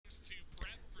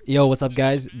Yo, what's up,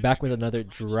 guys? Back with another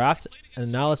draft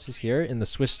analysis here in the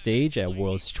Swiss stage at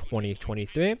Worlds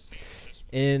 2023.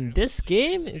 In this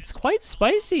game, it's quite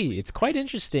spicy. It's quite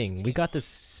interesting. We got the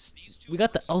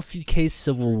LCK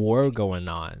Civil War going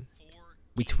on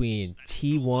between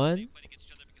T1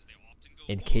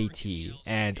 and KT.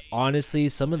 And honestly,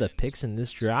 some of the picks in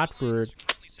this draft were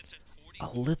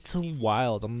a little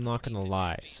wild, I'm not gonna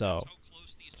lie. So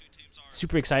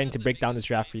super exciting to break down this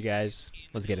draft for you guys.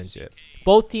 Let's get into it.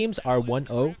 Both teams are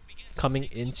 1-0 coming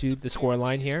into the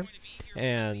scoreline here,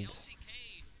 and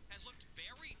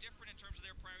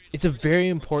it's a very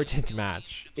important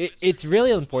match. It's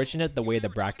really unfortunate the way the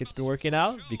bracket's been working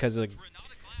out because of,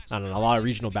 I don't know, a lot of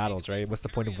regional battles, right? What's the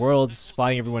point of Worlds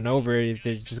flying everyone over if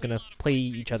they're just gonna play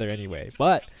each other anyway?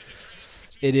 But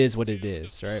it is what it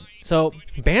is, right? So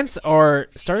bans are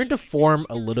starting to form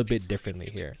a little bit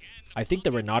differently here. I think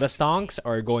the Renata stonks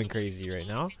are going crazy right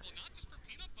now.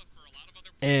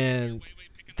 And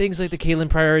things like the Caitlyn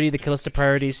priority, the Kalista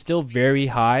priority, still very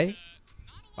high.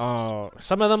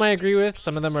 Some of them I agree with.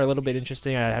 Some of them are a little bit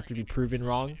interesting. I have to be proven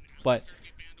wrong, but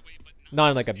not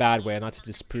in like a bad way. Not to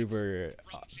disprove or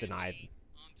deny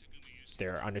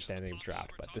their understanding of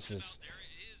draft. But this is,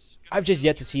 I've just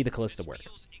yet to see the Kalista work.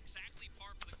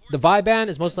 The Vi ban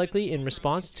is most likely in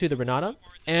response to the Renata,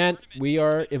 and we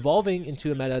are evolving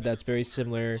into a meta that's very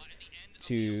similar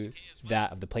to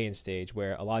that of the play-in stage,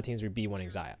 where a lot of teams were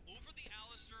B1ing Xayah.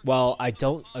 While I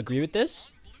don't agree with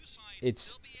this,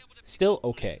 it's still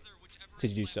okay to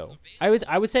do so. I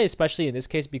would say, especially in this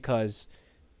case, because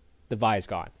the Vi is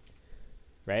gone,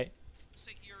 right?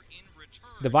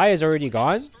 The Vi is already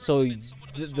gone, so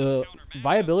the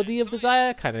viability of the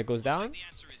Xayah kind of goes down.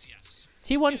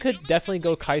 T1 could definitely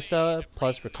go Kai'Sa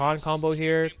plus Rakan combo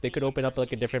here. They could open up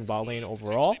like a different bot lane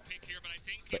overall.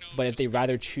 But if they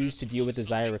rather choose to deal with the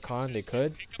Xayah Rakan, they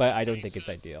could. But I don't think it's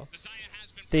ideal.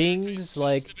 Things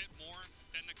like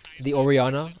the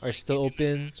Orianna are still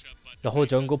open. The whole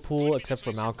jungle pool except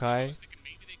for Maokai.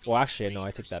 Well, actually, no,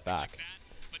 I take that back.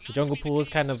 The jungle pool is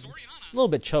kind of a little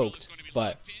bit choked,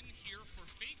 but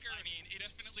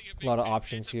a lot of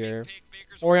options here.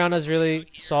 Orianna's really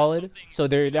solid, so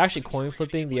they're actually coin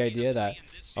flipping the idea that,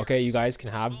 okay, you guys can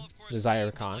have the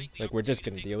Xayah Rakan, like we're just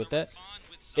gonna deal with it.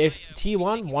 If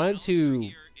T1 wanted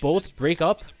to both break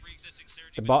up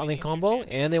the bot lane combo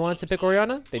and they wanted to pick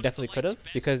Orianna, they definitely could have,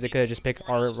 because they could have just picked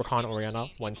our Rakan Orianna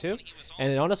 1-2,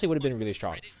 and it honestly would have been really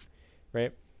strong,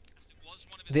 right?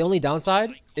 The only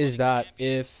downside is that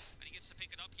if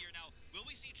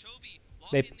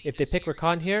they pick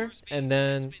Rakan here, and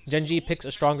then Gen G picks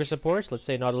a stronger support, let's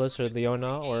say Nautilus or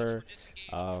Leona or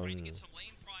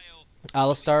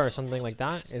Alistar or something like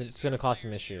that, it's going to cause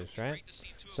some issues, right?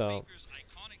 So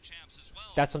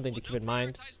that's something to keep in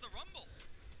mind.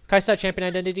 Kai'Sa champion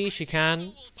identity, she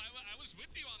can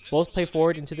both play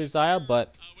forward into the Xayah,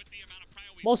 but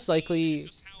most likely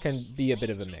can be a bit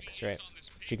of a mix, right?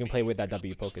 She can play with that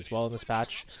W poke as well in this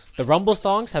patch. The Rumble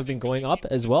stonks have been going up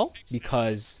as well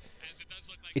because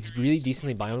it's really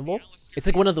decently buyable. It's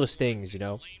like one of those things, you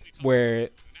know, where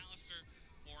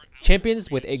champions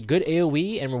with a good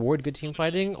AoE and reward good team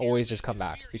fighting always just come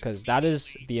back, because that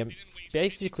is the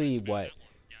basically what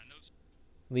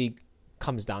League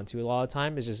comes down to a lot of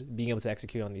time, is just being able to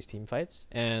execute on these team fights.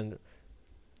 And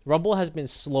Rumble has been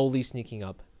slowly sneaking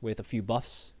up with a few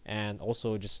buffs and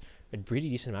also just a pretty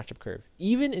decent matchup curve,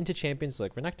 even into champions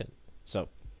like Renekton. So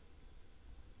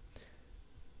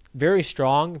very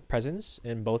strong presence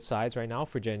in both sides right now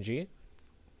for Gen G,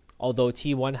 although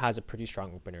T1 has a pretty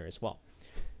strong opener as well.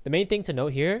 The main thing to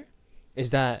note here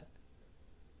is that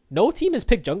no team has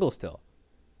picked jungle still.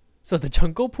 So the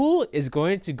jungle pool is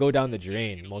going to go down the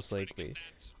drain, most likely.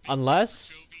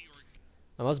 Unless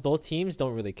both teams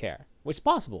don't really care, which is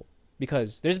possible,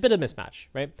 because there's a bit of mismatch,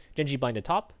 right? Gen G blinded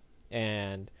top,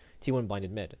 and T1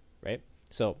 blinded mid, right?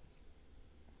 So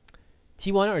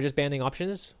T1 are just banning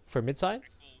options for mid side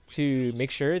to make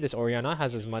sure this Orianna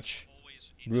has as much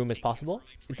room as possible.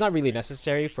 It's not really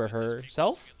necessary for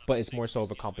herself, but it's more so of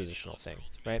a compositional thing,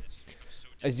 right?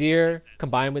 Azir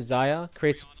combined with Xayah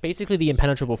creates basically the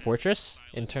impenetrable fortress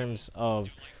in terms of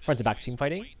front-to-back team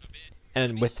fighting.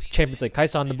 And with champions like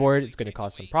Kai'Sa on the board, it's going to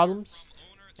cause some problems.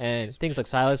 And things like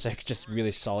Sylas are just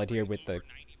really solid here with the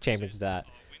champions that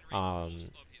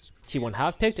T1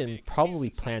 have picked and probably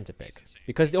plan to pick.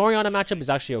 Because the Orianna matchup is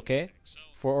actually okay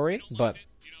for Ori, but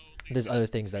there's other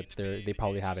things that they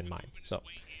probably have in mind. So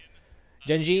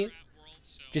Gen G,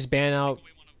 just ban out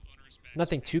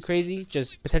nothing too crazy,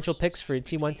 just potential picks for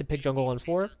T1 to pick jungle on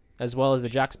 4, as well as the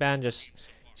Jax ban, just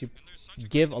to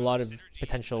give a lot of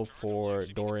potential for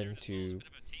Doran to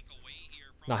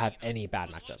not have any bad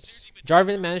matchups.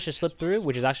 Jarvan managed to slip through,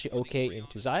 which is actually okay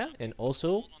into Xayah, and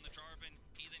also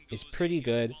is pretty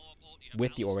good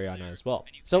with the Orianna as well.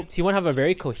 So T1 have a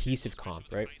very cohesive comp,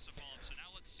 right?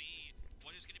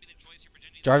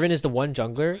 Jarvan is the one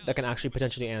jungler that can actually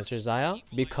potentially answer Xayah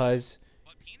because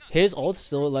his ult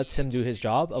still lets him do his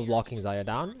job of locking Xayah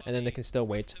down, and then they can still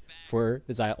wait for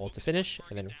the Xayah ult to finish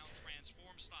and then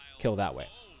kill that way.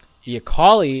 The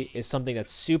Akali is something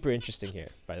that's super interesting here,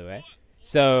 by the way.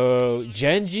 So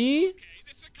Gen.G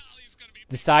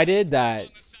decided that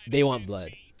they want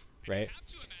blood, right?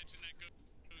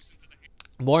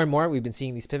 More and more we've been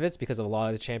seeing these pivots because of a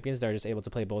lot of the champions that are just able to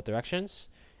play both directions.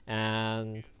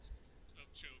 And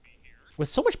with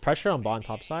so much pressure on bot and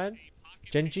top side,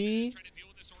 Gen.G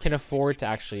can afford to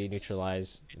actually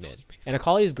neutralize mid. And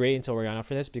Akali is great into Orianna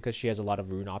for this because she has a lot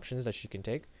of rune options that she can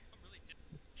take.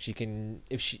 She can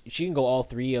go all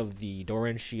three of the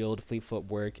Doran Shield, Fleet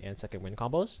Footwork, and Second Wind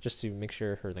combos just to make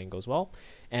sure her lane goes well.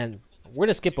 And we're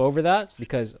gonna skip over that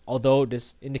because although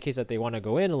this indicates that they want to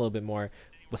go in a little bit more,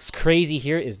 what's crazy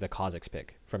here is the Kha'Zix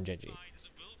pick from Gen.G.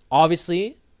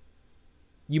 Obviously,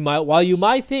 while you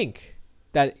might think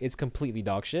that it's completely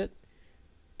dog shit,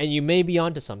 and you may be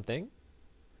onto something,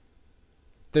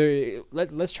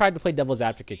 let's try to play devil's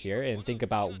advocate here and think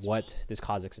about what this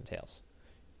Kha'Zix entails,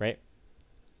 right?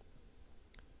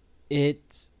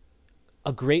 It's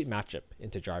a great matchup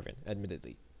into Jarvan,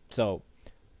 admittedly. So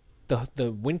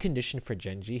the win condition for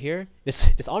Gen.G here, this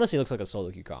honestly looks like a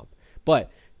solo queue comp,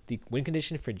 but the win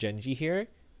condition for Gen.G here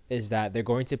is that they're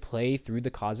going to play through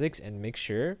the Kha'Zix and make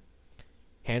sure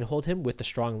handhold him with the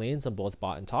strong lanes on both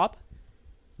bot and top,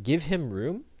 give him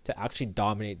room to actually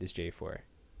dominate this J4.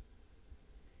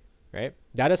 Right?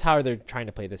 That is how they're trying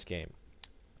to play this game.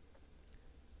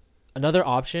 Another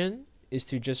option is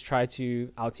to just try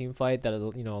to out-team fight that,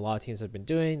 you know, a lot of teams have been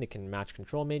doing. They can match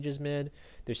control mages mid.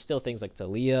 There's still things like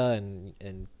Talia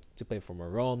and to play for more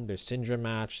roam. There's Syndra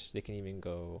match. They can even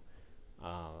go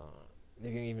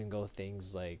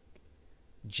things like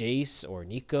Jace or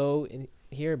Nico in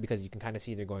here because you can kind of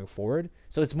see they're going forward.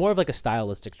 So it's more of like a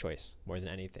stylistic choice more than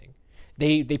anything.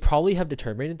 They probably have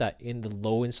determined that in the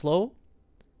low and slow,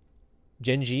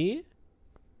 Gen.G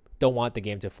don't want the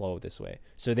game to flow this way.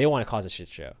 So they want to cause a shit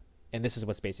show. And this is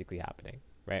what's basically happening,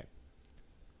 right?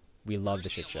 We love the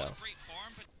shit show.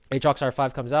 Aatrox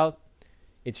R5 comes out.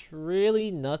 It's really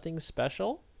nothing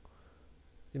special,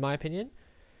 in my opinion.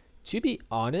 To be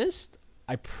honest,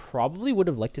 I probably would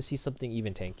have liked to see something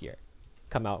even tankier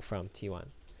come out from T1.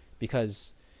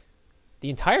 Because the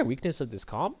entire weakness of this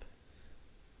comp,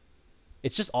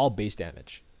 it's just all base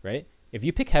damage, right? If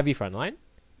you pick heavy frontline,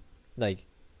 like,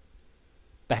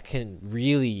 that can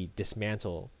really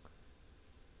dismantle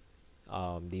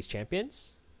these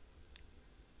champions,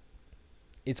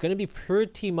 it's going to be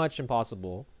pretty much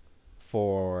impossible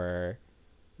for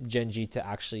Gen.G to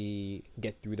actually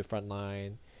get through the front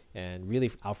line and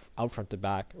really out front to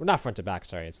back, or not front to back,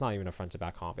 sorry, it's not even a front to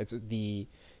back comp, it's the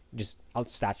just out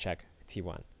stat check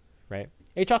T1, right?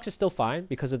 Aatrox is still fine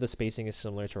because of the spacing is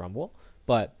similar to Rumble,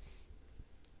 but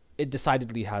it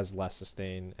decidedly has less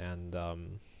sustain and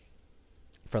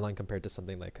frontline compared to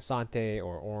something like Asante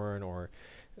or Ornn or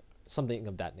something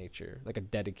of that nature, like a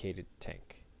dedicated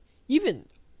tank. Even,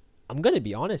 I'm gonna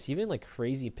be honest, even like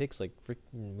crazy picks like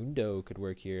freaking Mundo could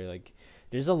work here. Like,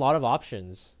 there's a lot of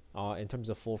options in terms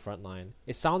of full frontline.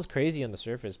 It sounds crazy on the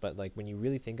surface, but like when you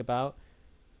really think about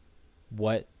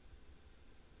what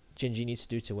Gen.G needs to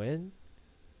do to win,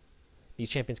 these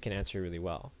champions can answer really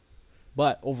well.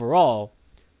 But overall,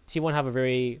 T1 have a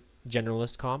very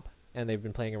generalist comp, and they've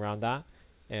been playing around that,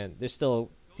 and there's still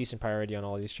decent priority on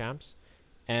all these champs.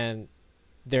 And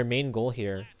their main goal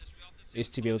here is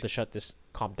to be able to shut this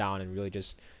comp down and really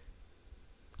just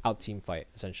out-team fight,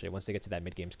 essentially, once they get to that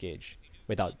mid-game stage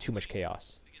without too much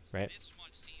chaos, right?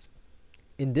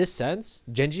 In this sense,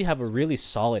 Gen.G have a really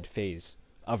solid phase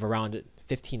of around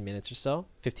 15 minutes or so,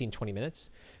 15-20 minutes,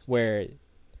 where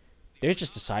they're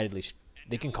just decidedly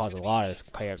they can cause a lot of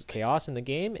chaos in the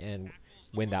game and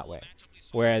win that way.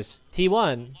 Whereas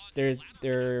T1,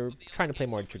 they're trying to play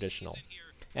more traditional.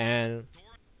 And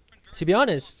to be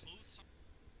honest,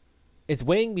 it's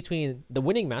weighing between the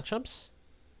winning matchups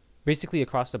basically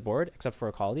across the board, except for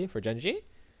Akali for Gen.G,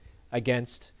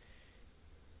 against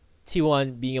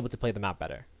T1 being able to play the map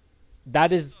better.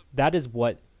 That is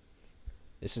what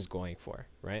this is going for,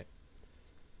 right?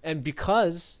 And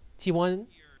because T1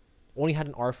 only had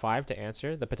an R5 to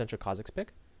answer the potential Kha'Zix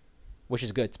pick, which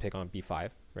is good to pick on B5,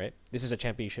 right? This is a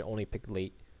champion you should only pick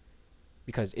late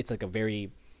because it's like a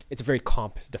very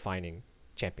comp defining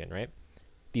champion, right?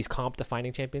 These comp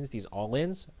defining champions, these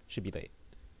all-ins should be late.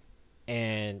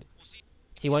 And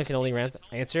T1 can only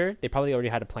answer. They probably already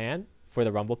had a plan for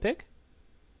the Rumble pick,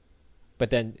 but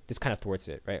then this kind of thwarts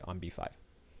it, right, on B5.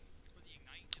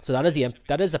 So that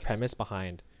is the premise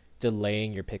behind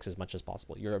delaying your picks as much as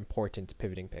possible. Your important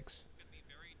pivoting picks.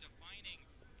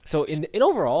 So in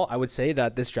overall, I would say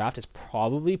that this draft is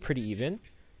probably pretty even,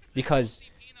 because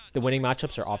the winning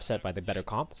matchups are offset by the better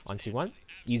comp on T1,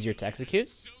 easier to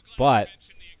execute, but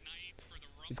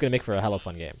it's gonna make for a hella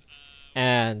fun game.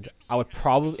 And I would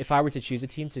probably, if I were to choose a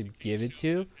team to give it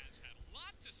to,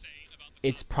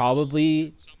 it's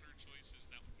probably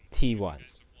T1,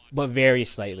 but very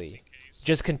slightly.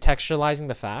 Just contextualizing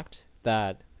the fact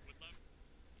that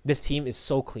this team is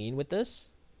so clean with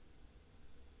this,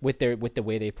 with the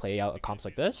way they play out comps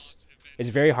like this. It's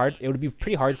very hard. It would be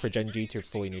pretty hard for Gen G to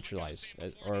fully neutralize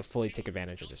or fully take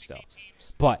advantage of this still.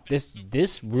 But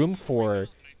this room for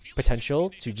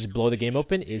potential to just blow the game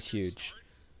open is huge.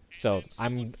 So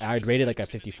I'd rate it like a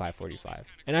 55-45.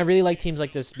 And I really like teams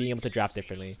like this being able to draft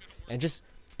differently and just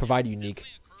provide unique,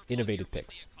 innovative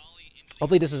picks.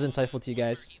 Hopefully this was insightful to you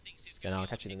guys. And I'll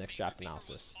catch you in the next draft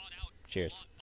analysis. Cheers.